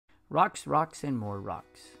Rocks, rocks, and more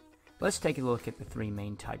rocks. Let's take a look at the three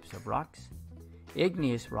main types of rocks.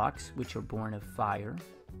 Igneous rocks, which are born of fire.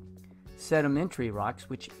 Sedimentary rocks,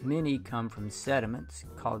 which many come from sediments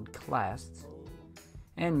called clasts.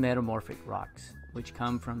 And metamorphic rocks, which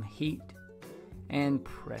come from heat and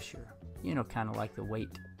pressure. You know, kind of like the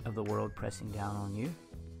weight of the world pressing down on you.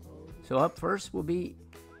 So up first will be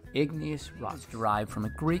igneous rocks, derived from a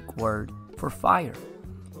Greek word for fire.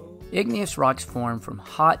 Igneous rocks form from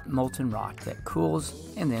hot molten rock that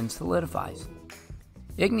cools and then solidifies.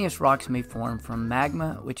 Igneous rocks may form from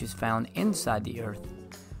magma, which is found inside the earth,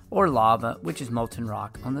 or lava, which is molten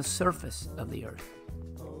rock on the surface of the earth.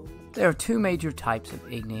 There are two major types of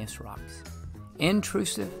igneous rocks,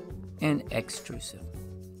 intrusive and extrusive.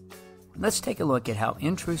 Let's take a look at how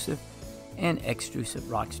intrusive and extrusive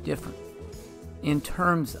rocks differ in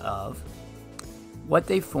terms of what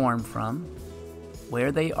they form from,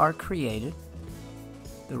 where they are created,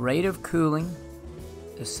 the rate of cooling,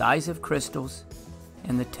 the size of crystals,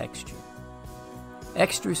 and the texture.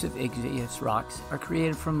 Extrusive igneous rocks are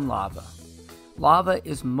created from lava. Lava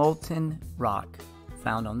is molten rock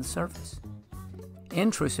found on the surface.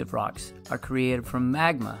 Intrusive rocks are created from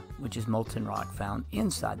magma, which is molten rock found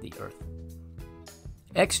inside the earth.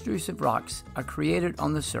 Extrusive rocks are created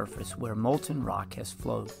on the surface where molten rock has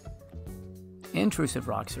flowed. Intrusive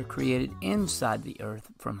rocks are created inside the earth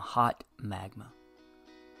from hot magma.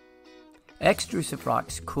 Extrusive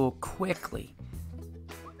rocks cool quickly.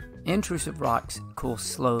 Intrusive rocks cool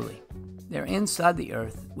slowly. They're inside the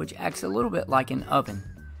earth, which acts a little bit like an oven,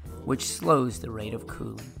 which slows the rate of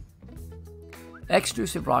cooling.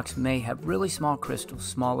 Extrusive rocks may have really small crystals,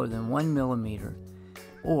 smaller than 1 millimeter,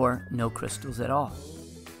 or no crystals at all.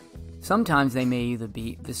 Sometimes they may either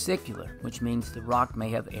be vesicular, which means the rock may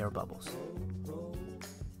have air bubbles.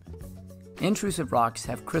 Intrusive rocks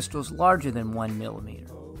have crystals larger than 1 millimeter.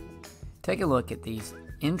 Take a look at these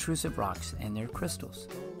intrusive rocks and their crystals.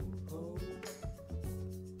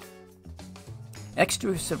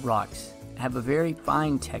 Extrusive rocks have a very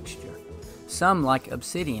fine texture. Some, like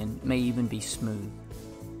obsidian, may even be smooth.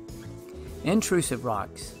 Intrusive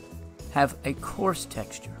rocks have a coarse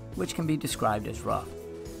texture, which can be described as rough.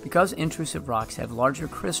 Because intrusive rocks have larger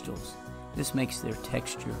crystals, this makes their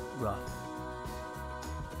texture rough.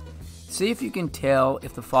 See if you can tell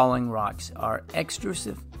if the following rocks are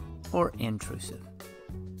extrusive or intrusive.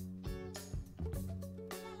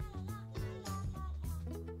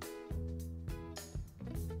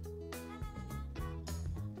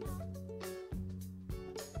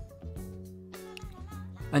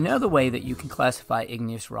 Another way that you can classify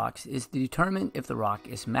igneous rocks is to determine if the rock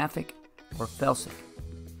is mafic or felsic.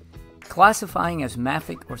 Classifying as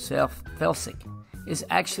mafic or felsic is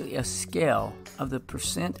actually a scale of the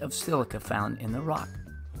percent of silica found in the rock.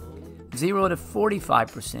 0 to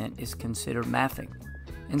 45% is considered mafic,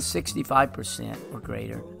 and 65% or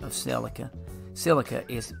greater of silica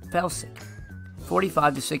is felsic.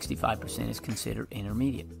 45 to 65% is considered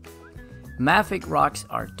intermediate. Mafic rocks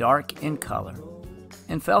are dark in color,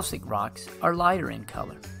 and felsic rocks are lighter in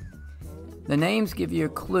color. The names give you a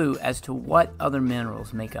clue as to what other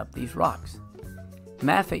minerals make up these rocks.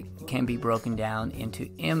 Mafic can be broken down into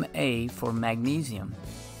Ma for magnesium,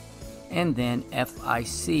 and then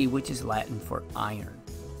Fic, which is Latin for iron.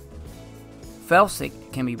 Felsic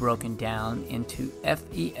can be broken down into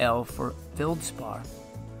Fel for feldspar,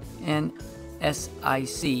 and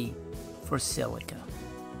Sic for silica.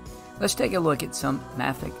 Let's take a look at some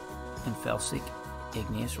mafic and felsic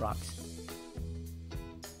igneous rocks.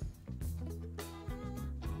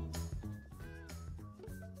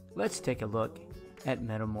 Let's take a look at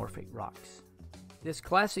metamorphic rocks. This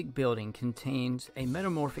classic building contains a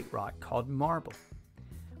metamorphic rock called marble.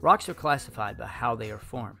 Rocks are classified by how they are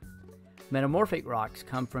formed. Metamorphic rocks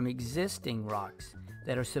come from existing rocks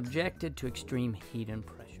that are subjected to extreme heat and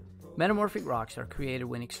pressure. Metamorphic rocks are created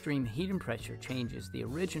when extreme heat and pressure changes the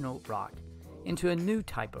original rock into a new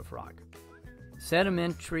type of rock.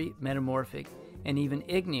 Sedimentary, metamorphic, and even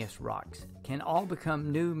igneous rocks can all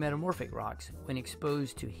become new metamorphic rocks when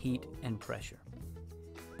exposed to heat and pressure.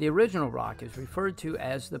 The original rock is referred to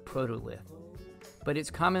as the protolith, but it's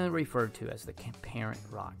commonly referred to as the parent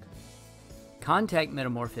rock. Contact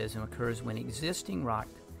metamorphism occurs when existing rock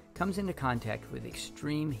comes into contact with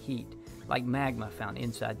extreme heat, like magma found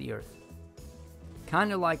inside the earth.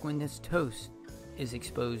 Kind of like when this toast is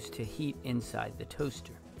exposed to heat inside the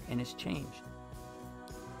toaster and is changed.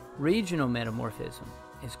 Regional metamorphism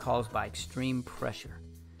is caused by extreme pressure.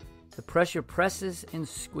 The pressure presses and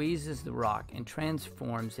squeezes the rock and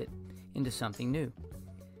transforms it into something new.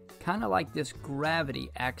 Kind of like this gravity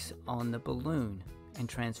acts on the balloon and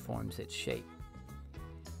transforms its shape.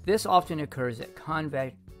 This often occurs at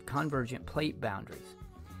convergent plate boundaries.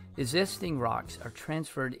 Existing rocks are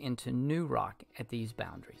transferred into new rock at these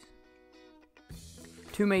boundaries.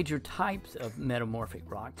 Two major types of metamorphic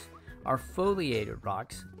rocks are foliated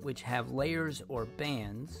rocks, which have layers or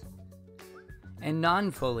bands, and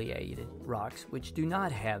non-foliated rocks, which do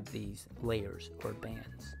not have these layers or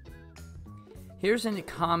bands. Here's a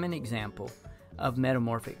common example of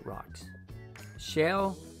metamorphic rocks.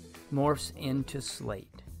 Shale morphs into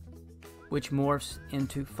slate, which morphs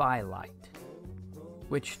into phyllite,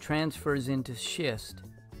 which transfers into schist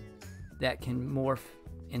that can morph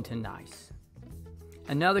into gneiss.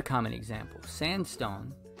 Another common example,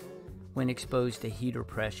 sandstone, when exposed to heat or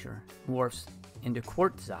pressure, morphs into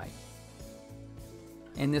quartzite,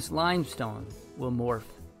 and this limestone will morph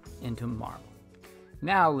into marble.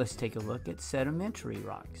 Now let's take a look at sedimentary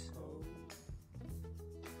rocks.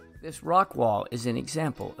 This rock wall is an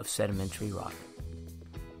example of sedimentary rock.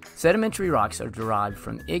 Sedimentary rocks are derived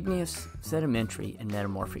from igneous, sedimentary, and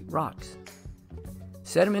metamorphic rocks.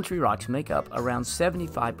 Sedimentary rocks make up around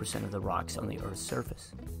 75% of the rocks on the Earth's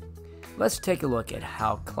surface. Let's take a look at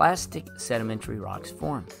how clastic sedimentary rocks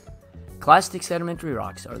form. Clastic sedimentary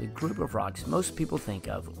rocks are the group of rocks most people think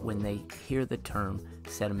of when they hear the term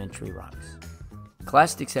sedimentary rocks.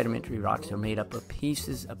 Clastic sedimentary rocks are made up of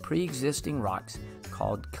pieces of pre-existing rocks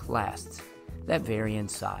called clasts that vary in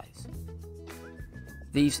size.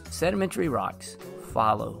 These sedimentary rocks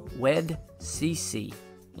follow WED-CC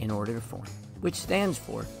in order to form, which stands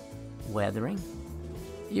for weathering,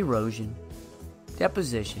 erosion,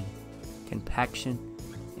 deposition, compaction,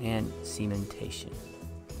 and cementation.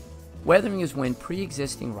 Weathering is when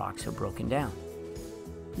pre-existing rocks are broken down.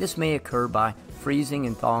 This may occur by freezing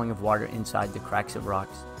and thawing of water inside the cracks of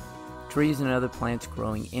rocks, trees and other plants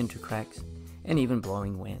growing into cracks, and even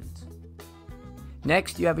blowing winds.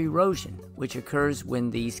 Next, you have erosion, which occurs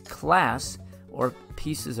when these clasts, or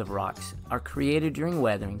pieces of rocks, are created during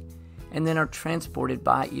weathering and then are transported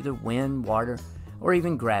by either wind, water, or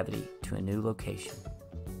even gravity to a new location.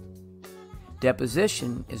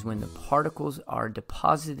 Deposition is when the particles are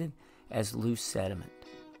deposited as loose sediment.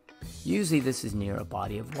 Usually this is near a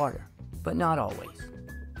body of water, but not always.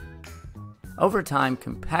 Over time,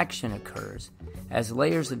 compaction occurs as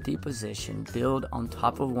layers of deposition build on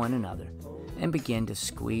top of one another and begin to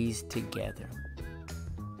squeeze together.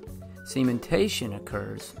 Cementation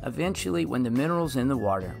occurs eventually when the minerals in the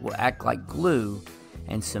water will act like glue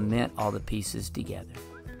and cement all the pieces together.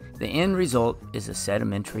 The end result is a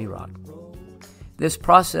sedimentary rock. This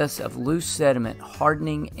process of loose sediment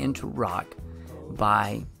hardening into rock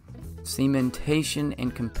by cementation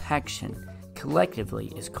and compaction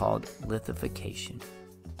collectively is called lithification.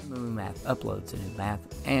 MooMooMath uploads a new math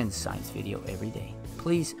and science video every day.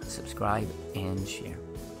 Please subscribe and share.